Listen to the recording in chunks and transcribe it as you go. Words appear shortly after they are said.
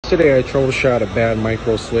Yesterday I troubleshot a bad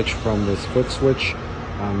micro switch from this foot switch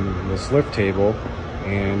on this lift table,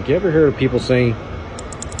 and you ever hear people saying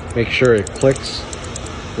make sure it clicks?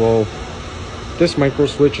 Well, this micro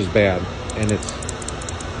switch is bad and it's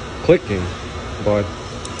clicking, but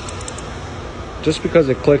just because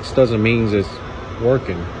it clicks doesn't mean it's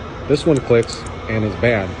working. This one clicks and it's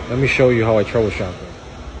bad. Let me show you how I troubleshot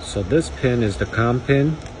it. So this pin is the COM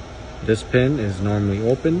pin. This pin is normally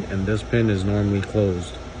open and this pin is normally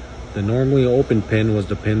closed. The normally open pin was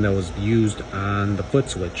the pin that was used on the foot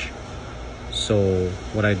switch. So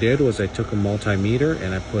what I did was I took a multimeter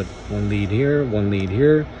and I put one lead here,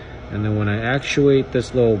 and then when I actuate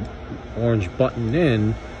this little orange button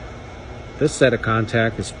in, this set of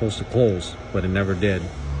contact is supposed to close, but it never did.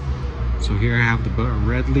 So here I have the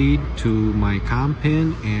red lead to my COM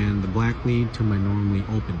pin and the black lead to my normally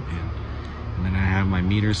open pin. And then I have my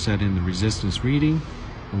meter set in the resistance reading,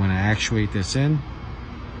 and when I actuate this in,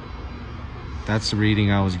 that's the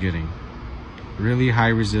reading I was getting. Really high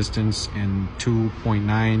resistance in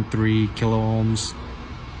 2.93 kilo ohms,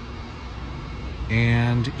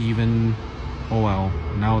 and even, oh well,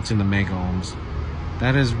 now it's in the mega ohms.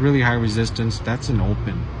 That is really high resistance. That's an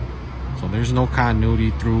open, so there's no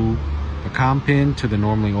continuity through the COM pin to the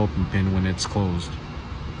normally open pin when it's closed.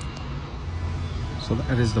 So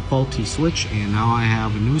that is the faulty switch, and now I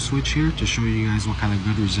have a new switch here to show you guys what kind of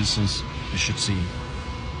good resistance it should see.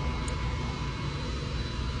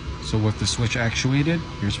 So with the switch actuated,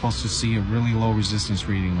 you're supposed to see a really low resistance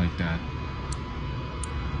reading like that.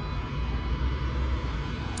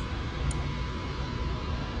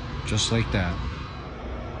 Just like that.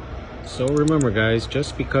 So remember guys,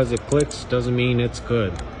 just because it clicks doesn't mean it's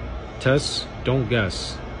good. Test, don't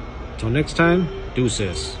guess. Till next time,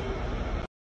 deuces.